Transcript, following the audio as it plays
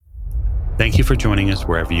Thank you for joining us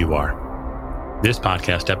wherever you are. This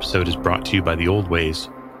podcast episode is brought to you by the Old Ways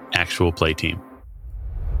Actual Play team.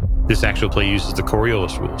 This actual play uses the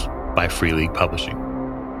Coriolis rules by Free League Publishing.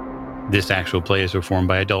 This actual play is performed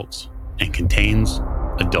by adults and contains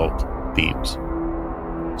adult themes.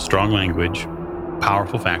 Strong language,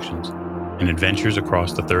 powerful factions, and adventures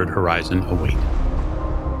across the third horizon await.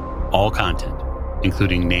 All content,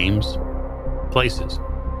 including names, places,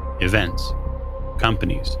 events,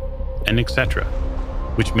 companies, and etc.,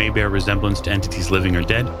 which may bear resemblance to entities living or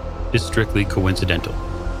dead, is strictly coincidental.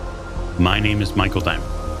 My name is Michael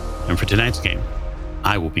Diamond, and for tonight's game,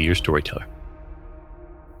 I will be your storyteller.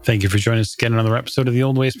 Thank you for joining us again on another episode of the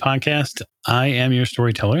Old Ways podcast. I am your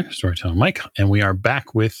storyteller Mike, and we are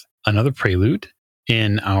back with another prelude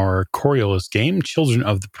in our Coriolis game, Children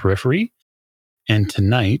of the Periphery. And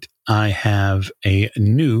tonight, I have a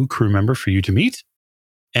new crew member for you to meet.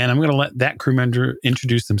 And I'm going to let that crew member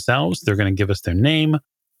introduce themselves. They're going to give us their name,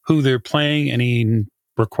 who they're playing, any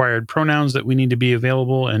required pronouns that we need to be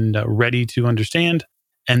available and ready to understand.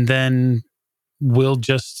 And then we'll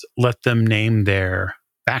just let them name their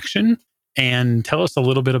faction and tell us a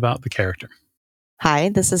little bit about the character. Hi,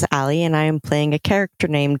 this is Ali, and I am playing a character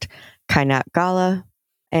named Qainat Gala,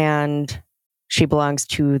 and she belongs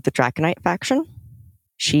to the Draconite faction.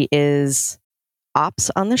 She is ops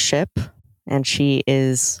on the ship, and she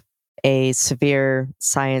is a severe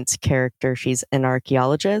science character. She's an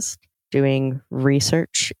archaeologist doing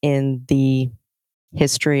research in the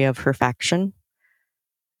history of her faction,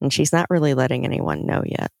 and she's not really letting anyone know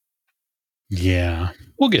yet. Yeah,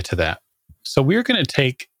 we'll get to that. So we're going to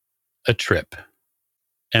take a trip,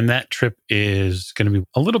 and that trip is going to be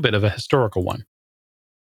a little bit of a historical one.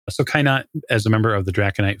 So Qainat, as a member of the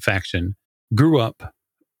Draconite faction, grew up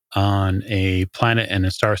on a planet and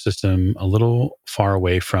a star system a little far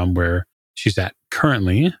away from where she's at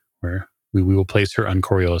currently, where we will place her on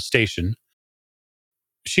Coriolis Station.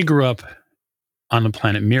 She grew up on the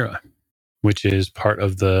planet Mira, which is part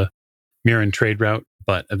of the Miran trade route,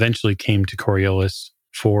 but eventually came to Coriolis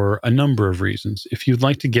for a number of reasons. If you'd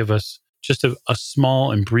like to give us just a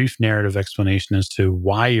small and brief narrative explanation as to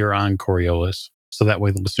why you're on Coriolis, so that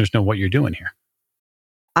way the listeners know what you're doing here.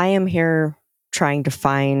 I am here trying to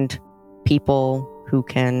find people who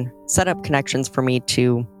can set up connections for me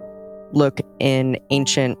to look in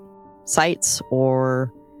ancient sites or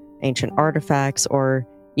ancient artifacts, or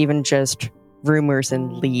even just rumors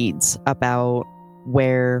and leads about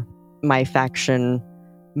where my faction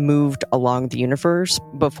moved along the universe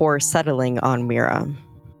before settling on Mira.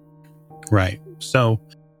 Right. So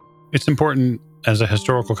it's important as a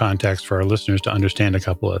historical context for our listeners to understand a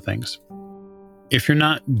couple of things. If you're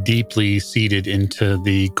not deeply seated into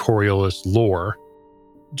the Coriolis lore,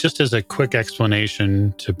 just as a quick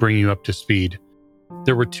explanation to bring you up to speed,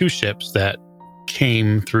 there were two ships that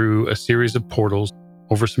came through a series of portals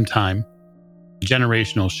over some time.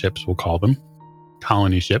 Generational ships, we'll call them,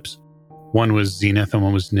 colony ships. One was Zenith and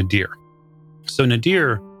one was Nadir. So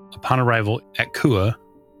Nadir, upon arrival at Kua,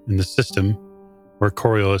 in the system where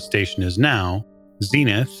Coriolis Station is now,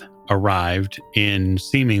 Zenith arrived in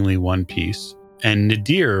seemingly one piece, and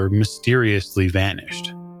Nadir mysteriously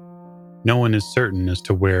vanished. No one is certain as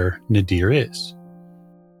to where Nadir is.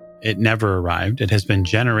 It never arrived. It has been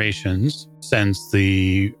generations since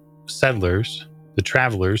the settlers, the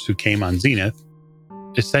travelers who came on Zenith,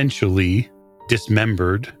 essentially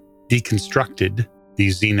dismembered, deconstructed the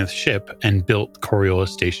Zenith ship and built Coriolis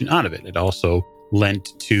Station out of it. It also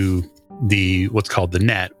lent to the what's called the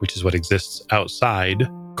net, which is what exists outside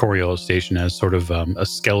Coriolis Station as sort of a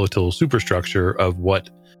skeletal superstructure of what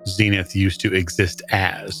Zenith used to exist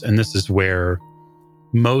as. And this is where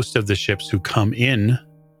most of the ships who come in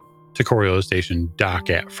to Coriolis Station dock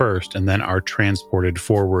at first and then are transported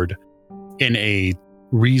forward in a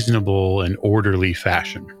reasonable and orderly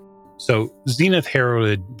fashion. So Zenith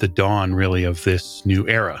heralded the dawn, really, of this new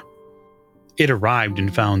era. It arrived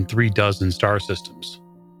and found 36 star systems.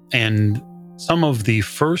 And some of the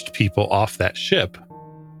first people off that ship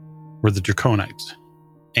were the Draconites.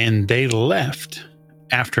 And they left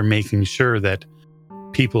after making sure that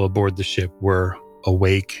people aboard the ship were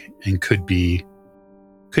awake and could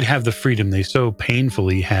have the freedom they so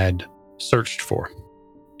painfully had searched for.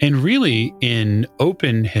 And really, in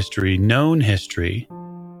open history, known history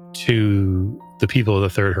to the people of the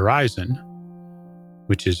Third Horizon,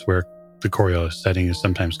 which is where the Coriolis setting is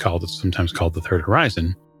sometimes called the Third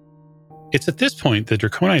Horizon, it's at this point the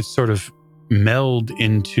Draconites sort of meld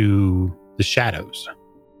into the shadows.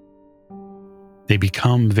 They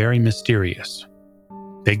become very mysterious.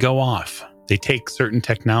 They go off. They take certain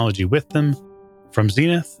technology with them from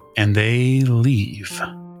Zenith, and they leave.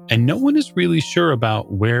 And no one is really sure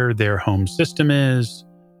about where their home system is,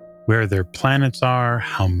 where their planets are,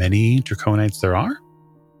 how many Draconites there are.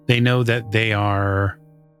 They know that they are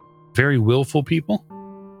very willful people.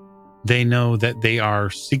 They know that they are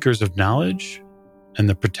seekers of knowledge and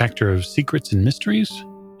the protector of secrets and mysteries.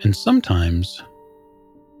 And sometimes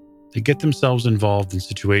they get themselves involved in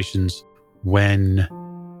situations when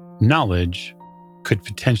knowledge could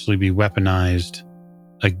potentially be weaponized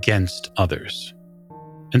against others.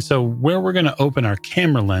 And so where we're going to open our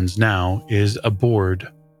camera lens now is aboard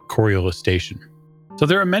Coriolis Station. So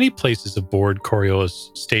there are many places aboard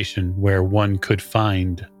Coriolis Station where one could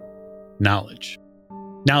find knowledge.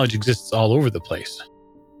 Knowledge exists all over the place.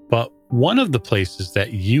 But one of the places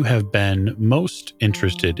that you have been most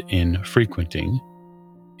interested in frequenting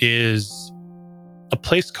is a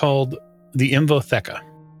place called the Infotheca.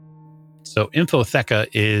 So Infotheca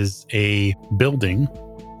is a building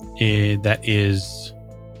that is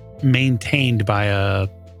maintained by a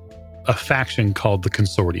faction called the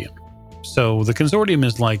Consortium. So the Consortium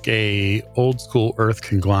is like a old school Earth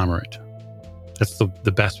conglomerate. That's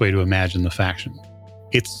the best way to imagine the faction.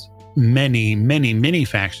 It's many, many, many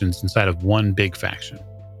factions inside of one big faction.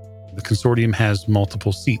 The Consortium has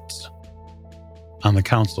multiple seats on the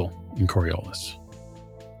council in Coriolis.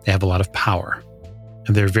 They have a lot of power,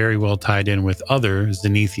 and they're very well tied in with other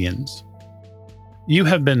Zenithians. You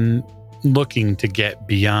have been looking to get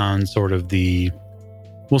beyond sort of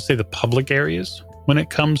we'll say the public areas when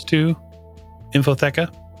it comes to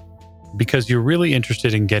Infotheca, because you're really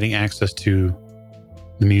interested in getting access to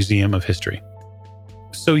the Museum of History.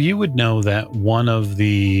 So you would know that one of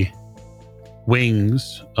the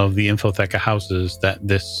wings of the Infotheca houses that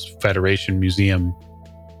this Federation Museum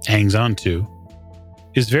hangs on to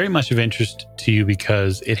is very much of interest to you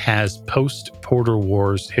because it has post-Portal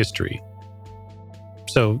Wars history.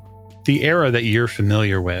 So the era that you're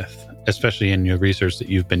familiar with, especially in your research that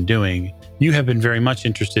you've been doing, you have been very much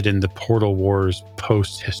interested in the Portal Wars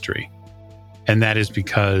post-history. And that is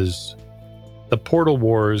because the Portal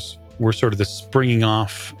Wars were sort of the springing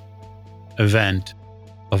off event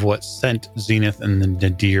of what sent Zenith and the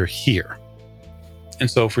Nadir here. And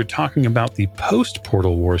so if we're talking about the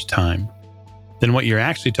post-Portal Wars time, then what you're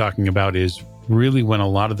actually talking about is really when a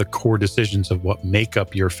lot of the core decisions of what make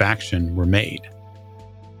up your faction were made.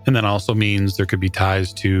 And that also means there could be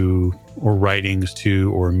ties to, or writings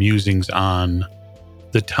to, or musings on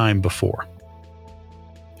the time before.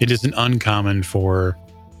 It isn't uncommon for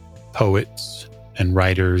poets and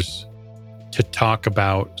writers to talk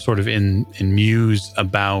about, sort of in muse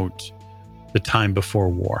about the time before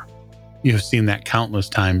war. You have seen that countless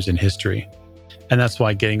times in history. And that's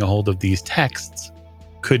why getting a hold of these texts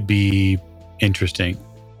could be interesting.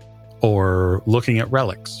 Or looking at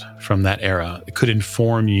relics from that era. It could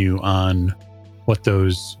inform you on what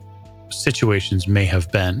those situations may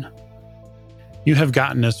have been. You have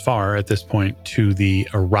gotten as far at this point to the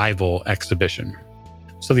Arrival exhibition.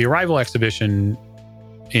 So the Arrival exhibition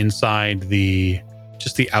inside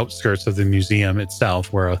just the outskirts of the museum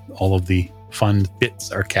itself, where all of the fun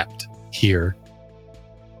bits are kept here,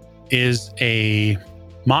 is a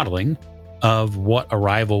modeling of what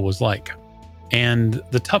Arrival was like. And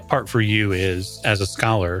the tough part for you is, as a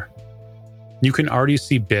scholar, you can already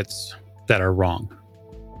see bits that are wrong.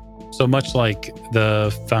 So much like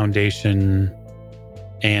the Foundation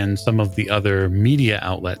and some of the other media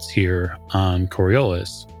outlets here on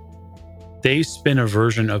Coriolis, they spin a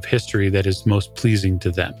version of history that is most pleasing to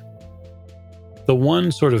them. The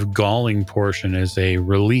one sort of galling portion is a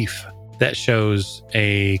relief that shows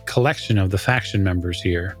a collection of the faction members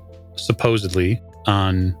here, supposedly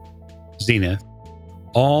on Zenith,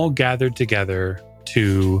 all gathered together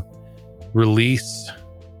to release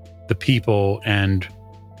the people and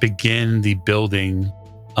begin the building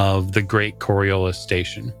of the great Coriolis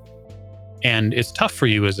station. And it's tough for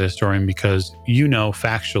you as a historian because you know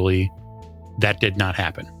factually that did not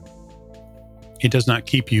happen. It does not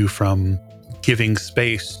keep you from giving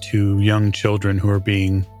space to young children who are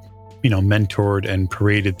being, mentored and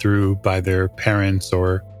paraded through by their parents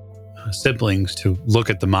or siblings to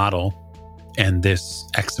look at the model and this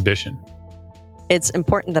exhibition. It's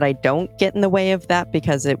important that I don't get in the way of that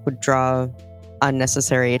because it would draw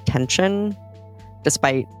unnecessary attention,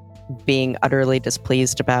 despite being utterly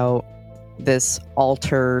displeased about this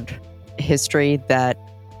altered history that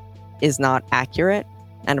is not accurate.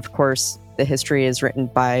 And of course, the history is written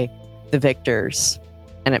by the victors,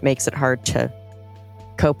 and it makes it hard to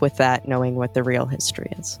cope with that, knowing what the real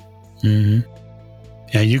history is. Mm-hmm.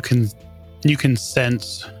 Yeah, you can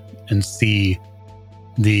sense and see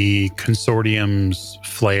the Consortium's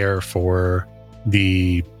flair for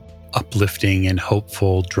the uplifting and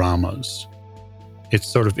hopeful dramas. It's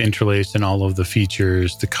sort of interlaced in all of the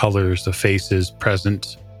features, the colors, the faces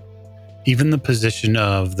present. Even the position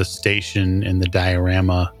of the station in the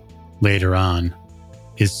diorama later on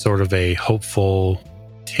is sort of a hopeful,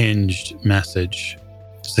 tinged message.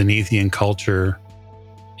 Zenithian culture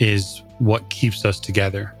is what keeps us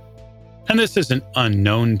together. And this isn't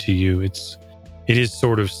unknown to you. It is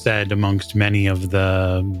sort of said amongst many of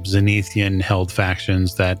the Zenithian-held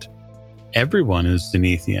factions that everyone is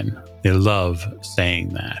Zenithian. They love saying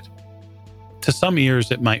that. To some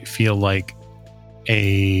ears, it might feel like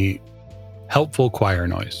a helpful choir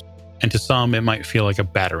noise. And to some, it might feel like a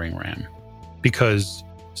battering ram. Because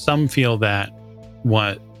some feel that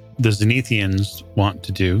what the Zenithians want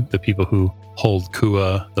to do, the people who hold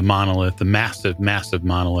Kua, the monolith, the massive, massive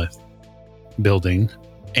monolith building,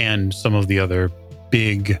 and some of the other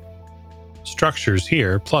big structures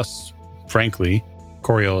here, plus, frankly,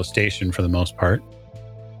 Coriolis Station for the most part,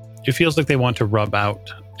 it feels like they want to rub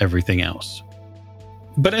out everything else.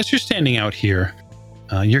 But as you're standing out here,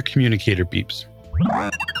 your communicator beeps.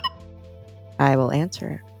 I will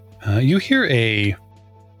answer it. You hear a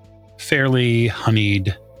fairly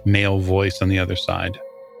honeyed male voice on the other side.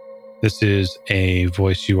 This is a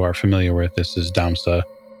voice you are familiar with. This is Damsa,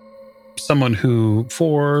 someone who,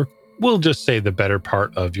 for, we'll just say, the better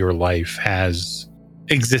part of your life has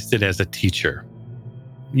existed as a teacher.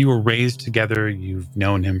 You were raised together. You've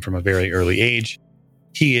known him from a very early age.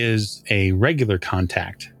 He is a regular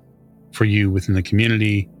contact for you within the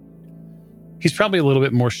community. He's probably a little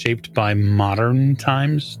bit more shaped by modern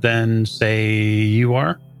times than, say, you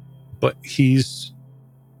are, but he's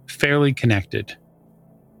fairly connected.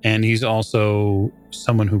 And he's also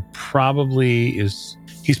someone who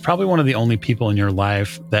he's probably one of the only people in your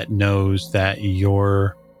life that knows that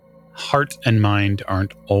your heart and mind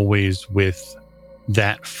aren't always with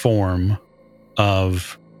that form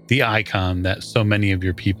of the icon that so many of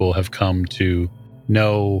your people have come to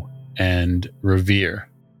know and revere.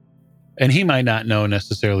 And he might not know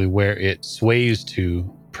necessarily where it sways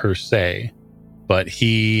to per se, but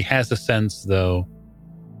he has a sense, though,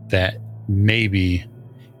 that maybe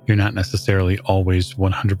you're not necessarily always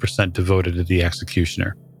 100% devoted to the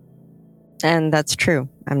executioner. And that's true.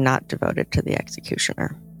 I'm not devoted to the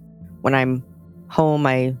executioner. When I'm home,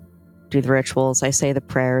 I do the rituals, I say the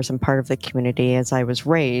prayers, I'm part of the community as I was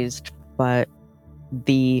raised, but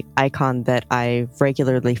the icon that I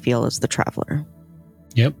regularly feel is the traveler.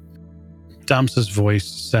 Yep. Damsa's voice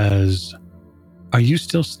says, "Are you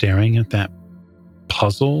still staring at that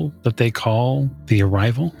puzzle that they call the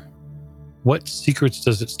arrival? What secrets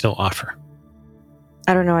does it still offer?"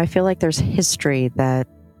 I don't know. I feel like there's history that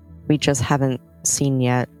we just haven't seen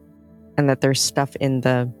yet, and that there's stuff in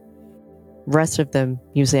the rest of the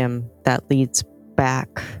museum that leads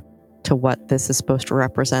back to what this is supposed to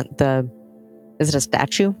represent. Is it a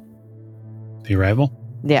statue? The arrival?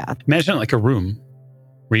 Yeah. Imagine it like a room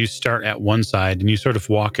where you start at one side and you sort of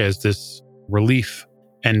walk as this relief,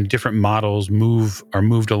 and different models are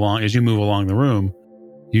moved along. As you move along the room,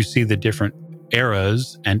 you see the different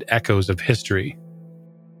eras and echoes of history.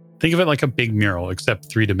 Think of it like a big mural, except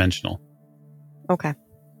three-dimensional. Okay.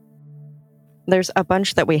 There's a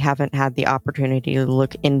bunch that we haven't had the opportunity to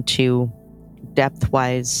look into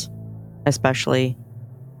depth-wise, especially,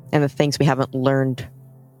 and the things we haven't learned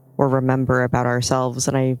or remember about ourselves.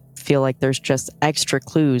 And I feel like there's just extra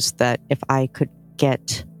clues that if I could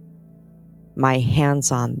get my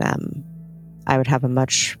hands on them, I would have a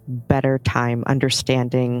much better time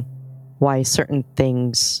understanding why certain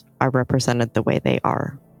things are represented the way they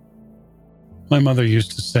are. My mother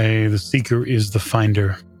used to say, the seeker is the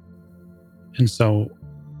finder. And so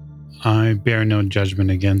I bear no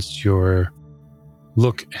judgment against your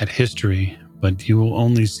look at history, but you will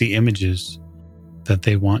only see images that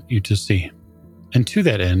they want you to see. And to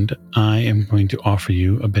that end, I am going to offer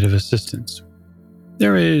you a bit of assistance.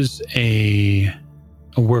 There is a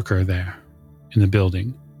worker there in the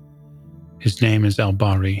building. His name is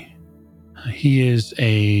Albari. He is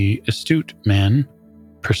an astute man,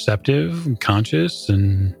 perceptive, conscious,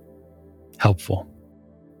 and helpful.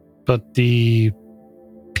 But the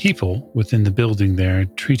people within the building there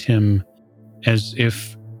treat him as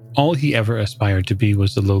if all he ever aspired to be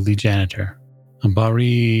was a lowly janitor.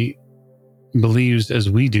 Albari believes, as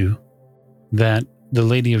we do, that the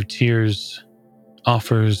Lady of Tears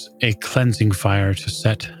offers a cleansing fire to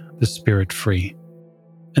set the spirit free.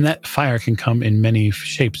 And that fire can come in many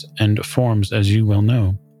shapes and forms, as you well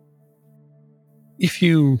know. If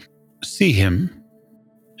you see him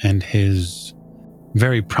and his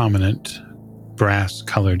very prominent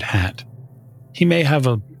brass-colored hat, he may have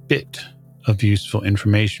a bit of useful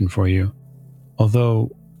information for you, although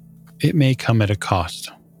it may come at a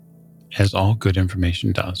cost, as all good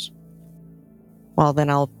information does. Well, then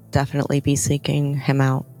I'll definitely be seeking him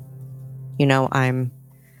out. I'm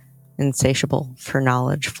insatiable for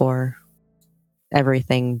knowledge, for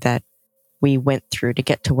everything that we went through to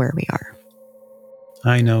get to where we are.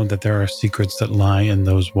 I know that there are secrets that lie in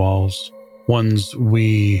those walls, ones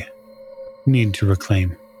we need to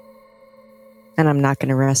reclaim. And I'm not going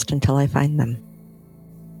to rest until I find them.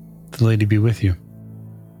 The lady be with you.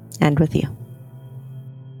 And with you.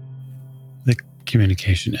 The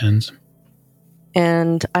communication ends.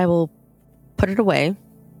 And I will put it away.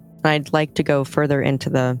 I'd like to go further into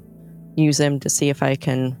the museum to see if I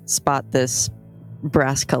can spot this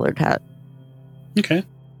brass-colored hat. Okay.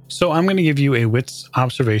 So I'm going to give you a wits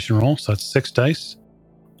observation roll. So that's 6 dice.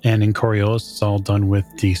 And in Coriolis, it's all done with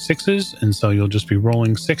D6s. And so you'll just be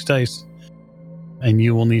rolling 6 dice. And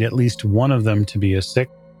you will need at least one of them to be a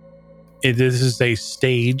 6. This is a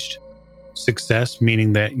staged success,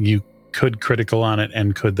 meaning that you could critical on it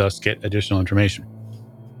and could thus get additional information.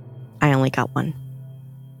 I only got one.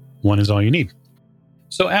 One is all you need.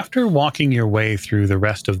 So after walking your way through the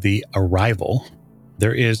rest of the arrival,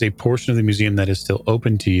 there is a portion of the museum that is still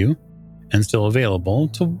open to you and still available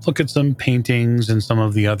to look at some paintings and some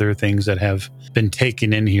of the other things that have been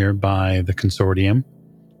taken in here by the consortium.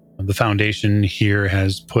 The foundation here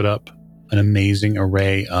has put up an amazing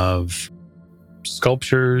array of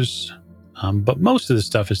sculptures, but most of the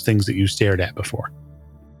stuff is things that you stared at before.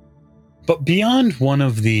 But beyond one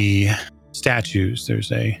of the statues,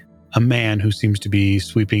 there's a man who seems to be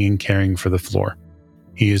sweeping and caring for the floor.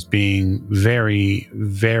 He is being very,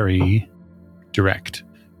 very direct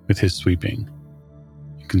with his sweeping.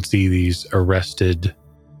 You can see these arrested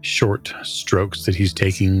short strokes that he's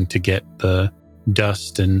taking to get the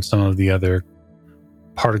dust and some of the other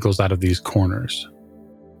particles out of these corners.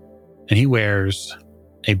 And he wears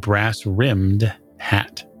a brass-rimmed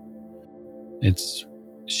hat. It's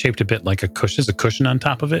shaped a bit like a cushion. There's a cushion on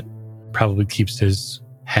top of it. Probably keeps his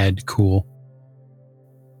head cool.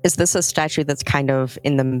 Is this a statue that's kind of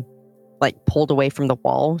pulled away from the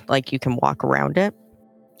wall? Like you can walk around it?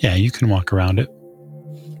 Yeah, you can walk around it.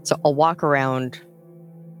 So I'll walk around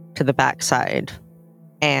to the backside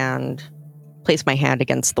and place my hand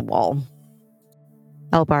against the wall.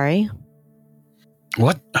 Elbari?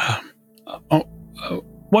 What?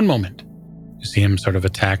 One moment. You see him sort of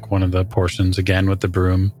attack one of the portions again with the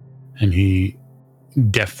broom, and he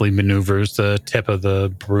deftly maneuvers the tip of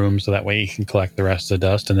the broom so that way he can collect the rest of the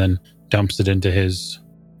dust and then dumps it into his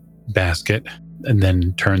basket and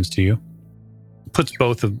then turns to you. Puts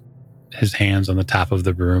both of his hands on the top of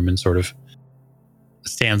the broom and sort of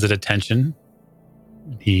stands at attention.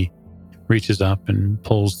 He reaches up and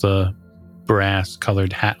pulls the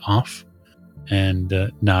brass-colored hat off and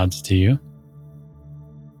nods to you.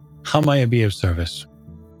 How may I be of service?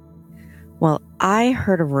 Well, I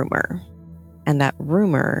heard a rumor, and that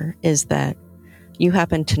rumor is that you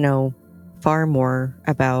happen to know far more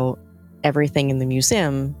about everything in the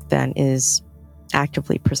museum than is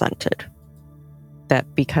actively presented.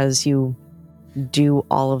 That because you do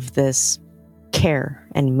all of this care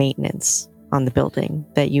and maintenance on the building,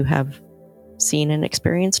 that you have seen and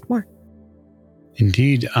experienced more.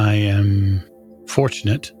 Indeed, I am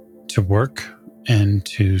fortunate to work and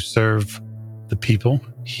to serve the people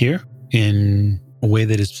here in a way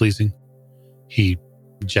that is pleasing. He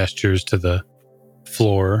gestures to the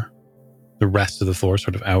floor, the rest of the floor,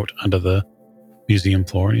 sort of out onto the museum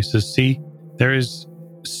floor. And he says, see, there is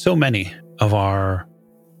so many of our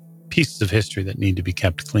pieces of history that need to be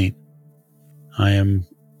kept clean. I am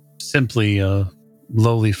simply a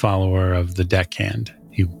lowly follower of the deckhand.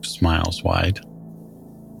 He smiles wide.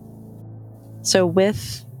 So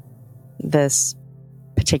with this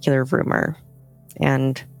particular rumor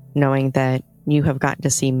and knowing that you have gotten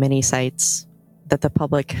to see many sites that the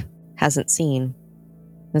public hasn't seen,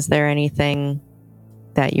 is there anything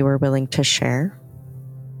that you are willing to share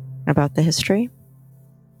about the history?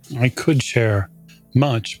 I could share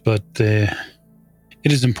much, but it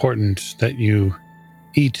is important that you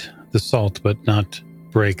eat the salt but not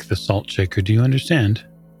break the salt shaker. Do you understand?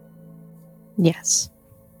 Yes.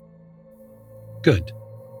 Good.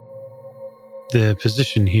 The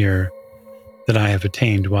position here that I have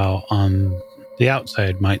attained, while on the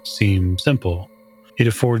outside might seem simple, it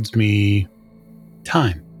affords me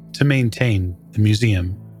time to maintain the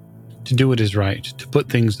museum, to do what is right, to put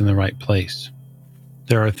things in the right place.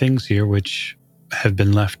 There are things here which have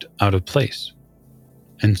been left out of place.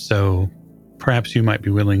 And so perhaps you might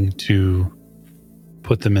be willing to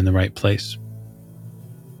put them in the right place.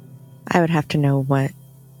 I would have to know what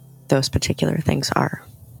those particular things are.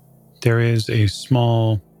 There is a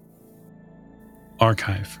small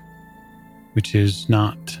archive, which is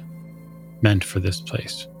not meant for this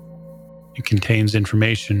place. It contains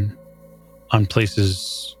information on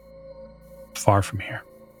places far from here.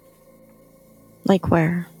 Like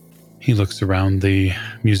where? He looks around the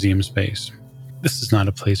museum space. This is not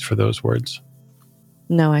a place for those words.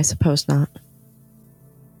 No, I suppose not.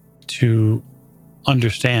 To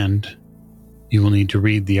understand, you will need to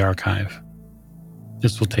read the archive.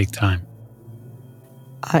 This will take time.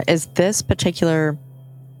 Is this particular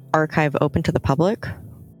archive open to the public?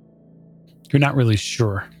 You're not really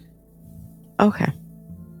sure. Okay.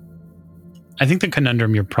 I think the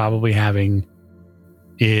conundrum you're probably having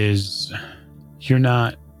is you're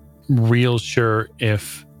not real sure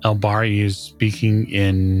if Elbari is speaking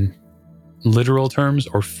in literal terms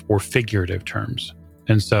or figurative terms.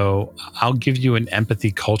 And so I'll give you an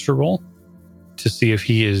empathy culture roll to see if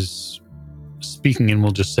he is speaking in,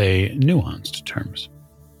 we'll just say, nuanced terms.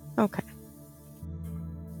 Okay.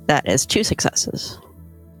 That is 2 successes.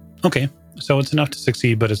 Okay. So it's enough to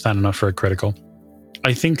succeed, but it's not enough for a critical.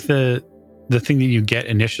 I think the thing that you get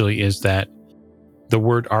initially is that the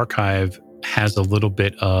word archive has a little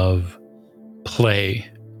bit of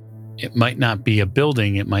play. It might not be a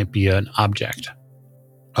building, it might be an object.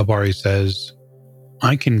 Elbari says,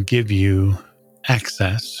 I can give you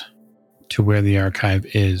access to where the archive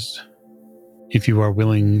is if you are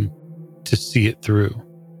willing to see it through.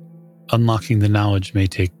 Unlocking the knowledge may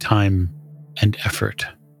take time and effort.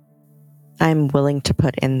 I'm willing to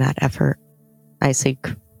put in that effort. I seek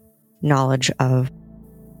knowledge of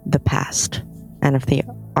the past. And if the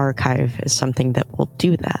archive is something that will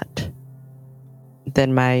do that,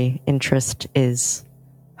 then my interest is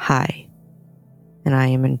high. And I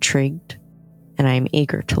am intrigued, and I am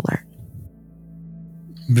eager to learn.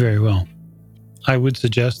 Very well. I would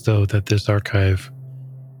suggest, though, that this archive,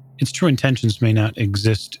 its true intentions may not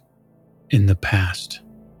exist in the past.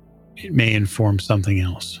 It may inform something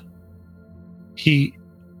else. He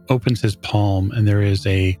opens his palm, and there is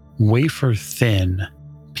a wafer-thin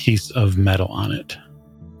piece of metal on it.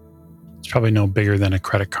 It's probably no bigger than a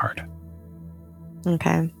credit card.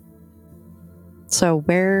 Okay. So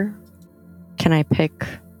where can I pick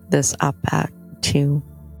this up at to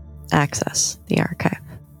access the archive?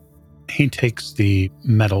 He takes the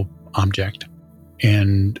metal object,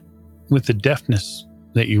 and with the deftness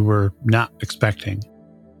that you were not expecting,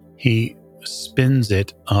 he spins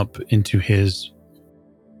it up into his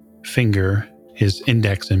finger, his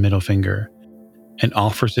index and middle finger, and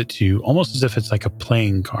offers it to you almost as if it's like a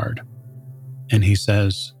playing card. And he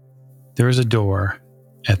says, there is a door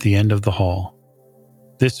at the end of the hall.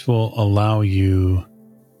 This will allow you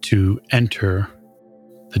to enter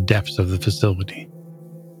the depths of the facility.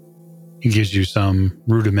 He gives you some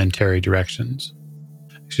rudimentary directions.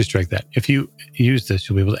 Actually, strike that. If you use this,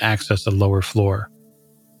 you'll be able to access a lower floor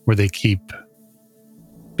where they keep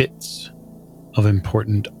bits of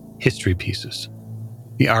important history pieces.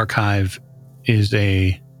 The archive is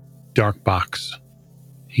a dark box.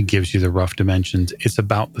 He gives you the rough dimensions. It's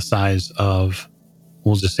about the size of,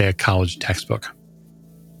 we'll just say, a college textbook.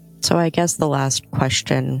 So I guess the last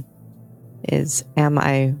question is, am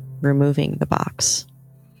I removing the box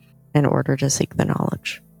in order to seek the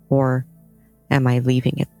knowledge? Or am I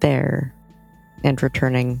leaving it there and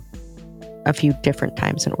returning a few different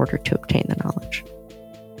times in order to obtain the knowledge?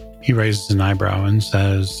 He raises an eyebrow and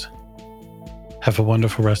says, have a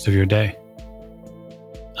wonderful rest of your day.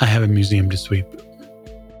 I have a museum to sweep.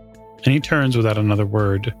 And he turns without another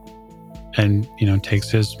word and, takes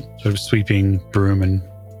his sort of sweeping broom and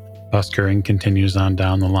busker and continues on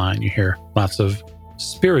down the line. You hear lots of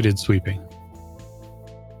spirited sweeping.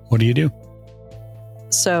 What do you do?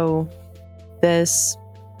 So this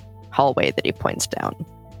hallway that he points down,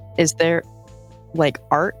 is there like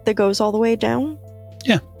art that goes all the way down?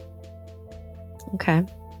 Yeah. Okay.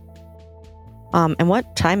 And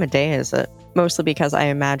what time of day is it? Mostly because I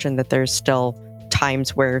imagine that there's still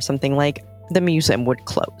times where something like the museum would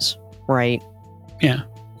close, right? Yeah.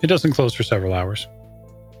 It doesn't close for several hours.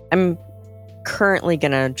 I'm currently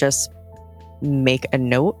going to just make a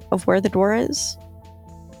note of where the door is.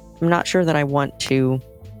 I'm not sure that I want to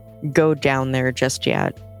go down there just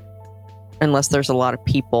yet, unless there's a lot of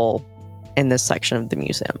people in this section of the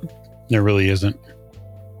museum. There really isn't.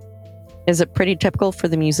 Is it pretty typical for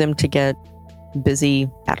the museum to get busy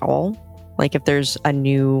at all? Like if there's a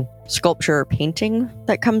new sculpture or painting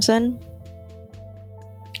that comes in?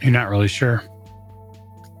 You're not really sure.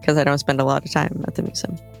 Because I don't spend a lot of time at the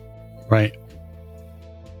museum. Right.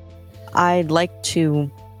 I'd like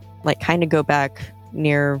to kind of go back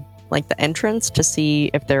near like the entrance, to see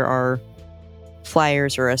if there are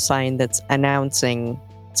flyers or a sign that's announcing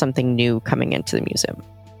something new coming into the museum.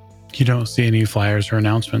 You don't see any flyers or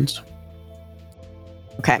announcements.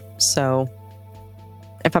 Okay, so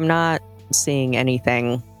if I'm not seeing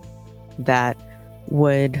anything that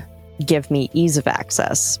would give me ease of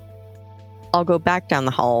access, I'll go back down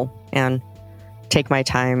the hall and take my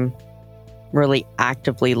time really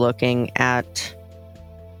actively looking at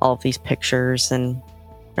all of these pictures and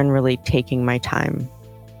really taking my time.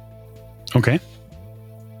 Okay.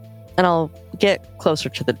 And I'll get closer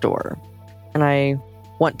to the door. And I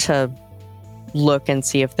want to look and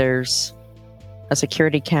see if there's a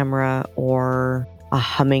security camera or a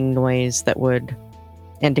humming noise that would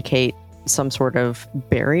indicate some sort of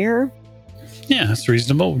barrier. Yeah, that's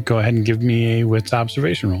reasonable. Go ahead and give me a wits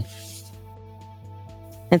observation roll.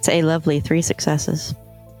 It's a lovely 3 successes.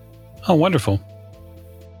 Oh, wonderful.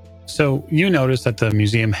 So you notice that the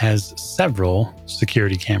museum has several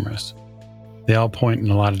security cameras. They all point in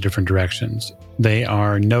a lot of different directions. They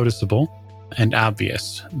are noticeable and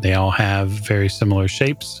obvious. They all have very similar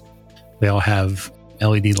shapes. They all have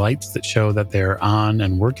LED lights that show that they're on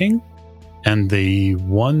and working. And the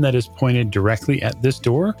one that is pointed directly at this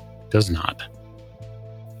door does not.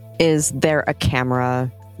 Is there a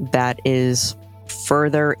camera that is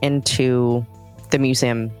further into the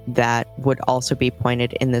museum that would also be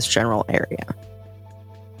pointed in this general area?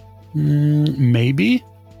 Maybe.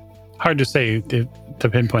 Hard to say to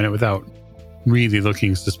pinpoint it without really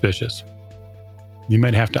looking suspicious. You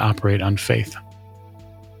might have to operate on faith.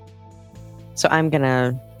 So I'm going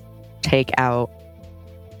to take out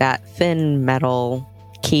that thin metal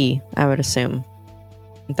key, I would assume,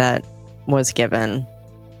 that was given.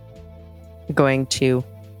 Going to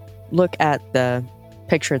look at the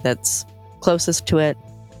picture that's closest to it,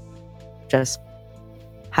 just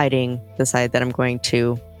hiding the side that I'm going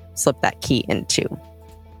to slip that key into.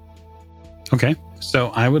 Okay, so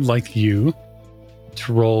I would like you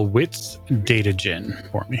to roll Wits Data Gen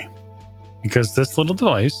for me. Because this little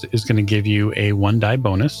device is going to give you a 1 die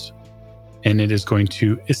bonus. And it is going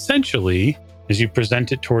to essentially, as you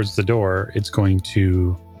present it towards the door, it's going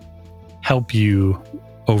to help you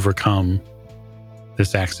overcome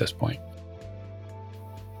this access point.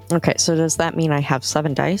 Okay, so does that mean I have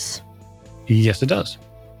 7 dice? Yes, it does.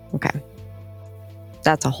 Okay.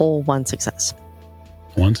 That's a whole 1 success.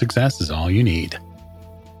 1 success is all you need.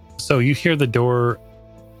 So you hear the door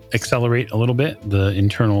accelerate a little bit, the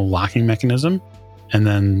internal locking mechanism, and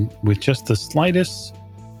then with just the slightest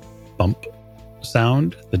bump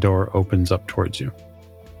sound, the door opens up towards you.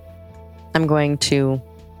 I'm going to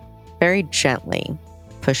very gently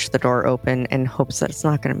push the door open in hopes that it's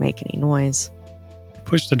not going to make any noise.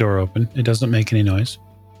 Push the door open. It doesn't make any noise.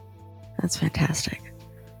 That's fantastic.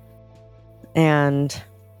 And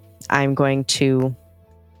I'm going to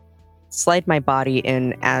slide my body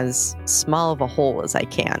in as small of a hole as I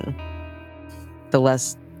can, the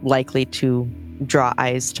less likely to draw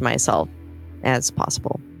eyes to myself as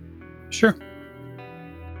possible. Sure.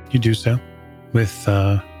 You do so. With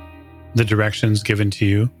the directions given to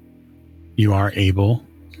you, you are able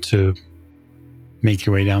to make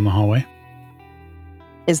your way down the hallway.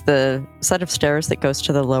 Is the set of stairs that goes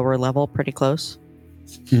to the lower level pretty close?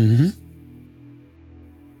 Mm-hmm.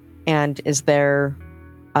 And is there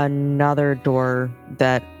another door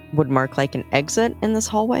that would mark like an exit in this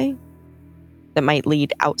hallway that might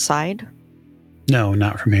lead outside? No,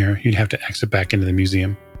 not from here. You'd have to exit back into the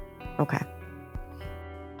museum. Okay.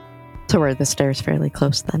 So are the stairs fairly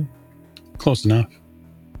close then? Close enough.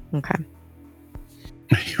 Okay.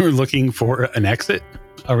 You were looking for an exit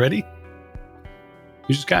already?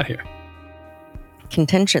 You just got here.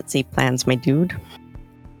 Contingency plans, my dude.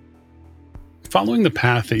 Following the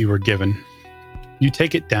path that you were given, you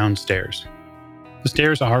take it downstairs. The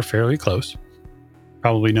stairs are fairly close,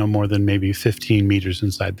 probably no more than maybe 15 meters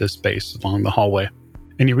inside this space along the hallway.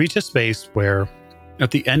 And you reach a space where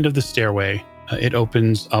at the end of the stairway, it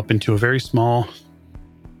opens up into a very small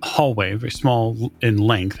hallway, very small in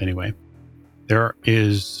length anyway. There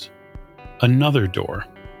is another door.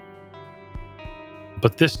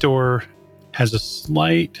 But this door has a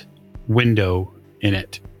slight window in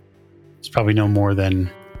it. It's probably no more than,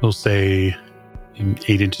 we'll say,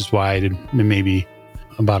 8 inches wide and maybe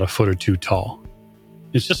about a foot or 2 tall.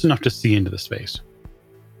 It's just enough to see into the space.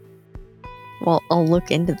 Well, I'll look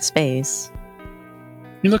into the space.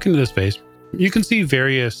 You look into the space. You can see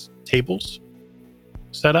various tables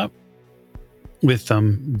set up with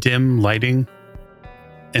dim lighting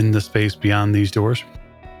in the space beyond these doors.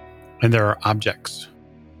 And there are objects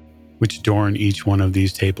which adorn each one of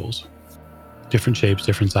these tables. Different shapes,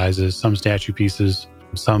 different sizes, some statue pieces,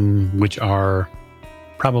 some which are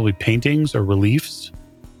probably paintings or reliefs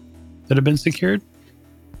that have been secured.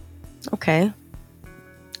 Okay.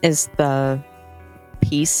 Is the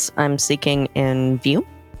piece I'm seeking in view?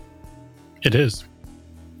 It is.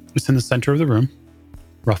 It's in the center of the room,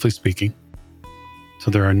 roughly speaking.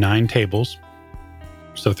 So there are 9 tables,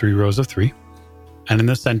 so 3 rows of 3. And in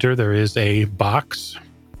the center, there is a box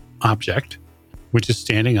object, which is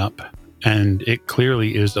standing up, and it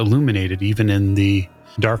clearly is illuminated even in the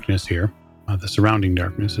darkness here, the surrounding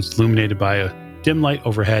darkness. It's illuminated by a dim light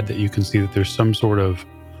overhead that you can see that there's some sort of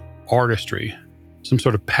artistry, some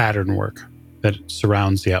sort of pattern work that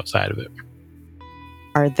surrounds the outside of it.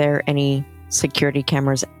 Are there any security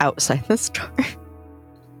cameras outside this door?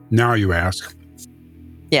 Now you ask.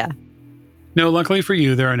 Yeah. No, luckily for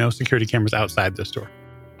you, there are no security cameras outside this door.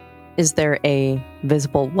 Is there a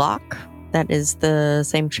visible lock that is the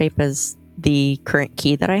same shape as the current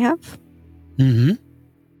key that I have? Mm-hmm.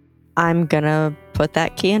 I'm gonna put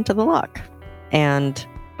that key into the lock and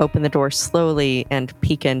open the door slowly and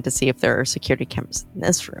peek in to see if there are security cameras in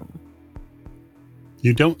this room.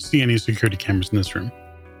 You don't see any security cameras in this room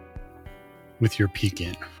with your peek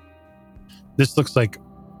in. This looks like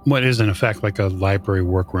what is in effect like a library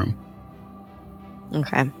workroom.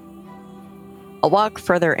 Okay. I'll walk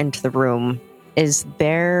further into the room. Is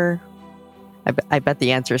there... I bet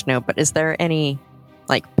the answer is no, but is there any,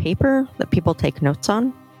 like, paper that people take notes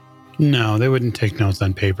on? No, they wouldn't take notes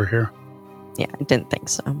on paper here. Yeah, I didn't think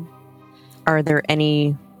so. Are there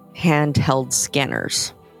any handheld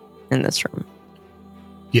scanners in this room?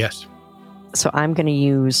 Yes. So I'm going to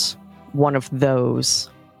use one of those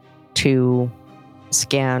to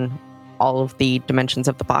scan all of the dimensions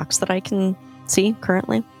of the box that I can see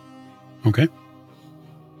currently. Okay.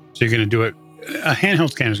 So you're going to do it. A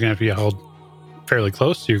handheld scanner is going to have to be held fairly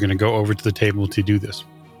close. So you're going to go over to the table to do this.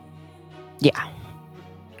 Yeah.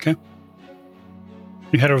 Okay.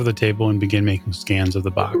 You head over to the table and begin making scans of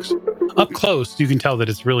the box. Up close, you can tell that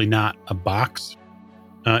it's really not a box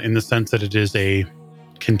in the sense that it is a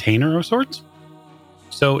container of sorts.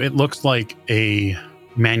 So it looks like a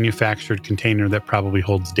manufactured container that probably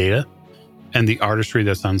holds data. And the artistry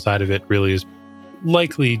that's on side of it really is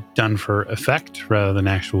likely done for effect rather than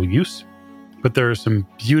actual use. But there are some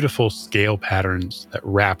beautiful scale patterns that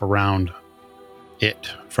wrap around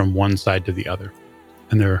it from one side to the other.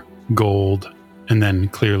 And they're gold. And then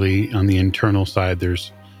clearly on the internal side,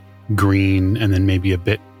 there's green and then maybe a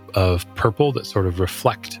bit of purple that sort of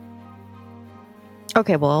reflect.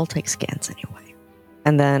 Okay, well, I'll take scans anyway.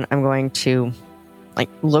 And then I'm going to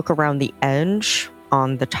look around the edge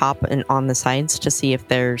on the top and on the sides to see if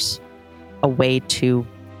there's a way to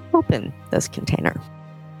open this container.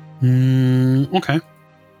 Okay.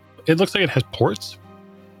 It looks like it has ports.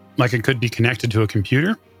 Like it could be connected to a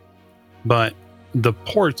computer. But the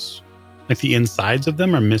ports, like the insides of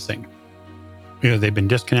them, are missing. You know, they've been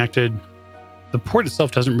disconnected. The port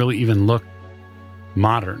itself doesn't really even look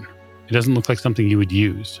modern. It doesn't look like something you would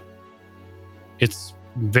use. It's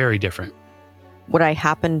very different. Would I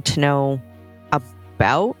happen to know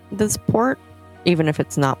about this port, even if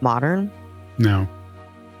it's not modern? No.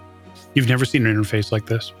 You've never seen an interface like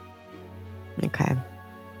this? Okay.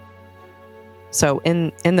 So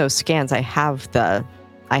in those scans, I have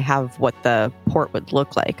what the port would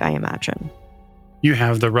look like, I imagine. You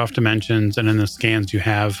have the rough dimensions, and in the scans, you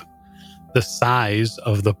have the size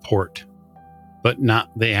of the port, but not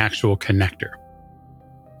the actual connector.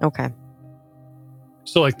 Okay.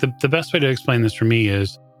 So like the best way to explain this for me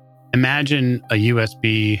is imagine a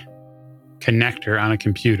USB connector on a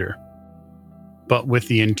computer, but with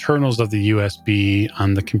the internals of the USB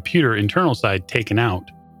on the computer internal side taken out.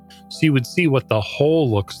 So you would see what the hole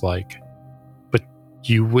looks like, but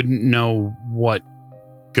you wouldn't know what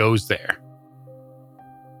goes there.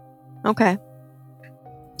 Okay.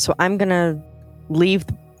 So I'm going to leave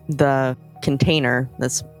the container,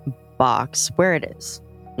 this box, where it is.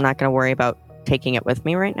 I'm not going to worry about taking it with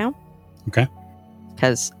me right now. Okay.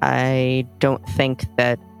 Because I don't think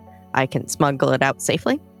that I can smuggle it out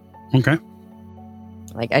safely. Okay.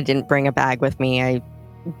 Like, I didn't bring a bag with me. I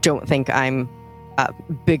don't think I'm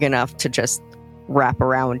big enough to just wrap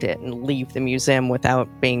around it and leave the museum without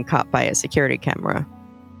being caught by a security camera.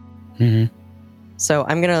 Mm-hmm. So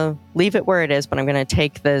I'm going to leave it where it is, but I'm going to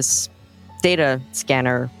take this data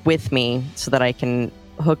scanner with me so that I can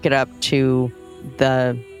hook it up to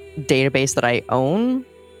the database that I own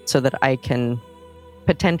so that I can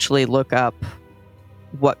potentially look up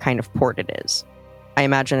what kind of port it is. I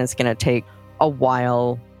imagine it's going to take a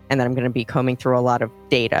while and then I'm going to be combing through a lot of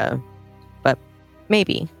data, but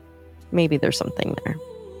maybe there's something there.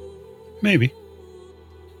 Maybe.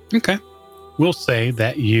 Okay. we'll say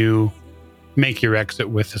that you make your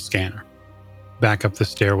exit with a scanner, back up the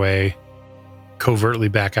stairway, covertly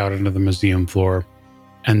back out onto the museum floor,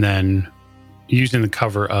 and then using the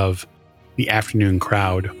cover of the afternoon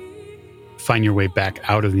crowd, find your way back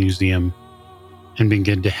out of the museum and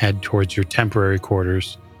begin to head towards your temporary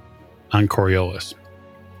quarters on Coriolis.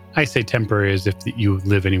 I say temporary as if you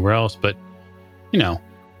live anywhere else, but,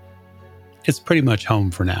 it's pretty much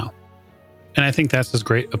home for now. And I think that's as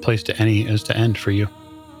great a place to end for you.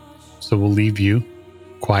 So we'll leave you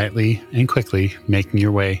quietly and quickly making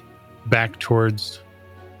your way back towards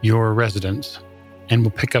your residence. And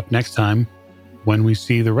we'll pick up next time when we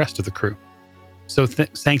see the rest of the crew. So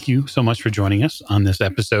thank you so much for joining us on this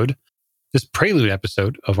episode, this prelude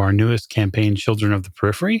episode of our newest campaign, Children of the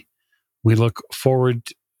Periphery. We look forward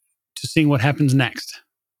to seeing what happens next.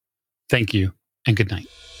 Thank you and good night.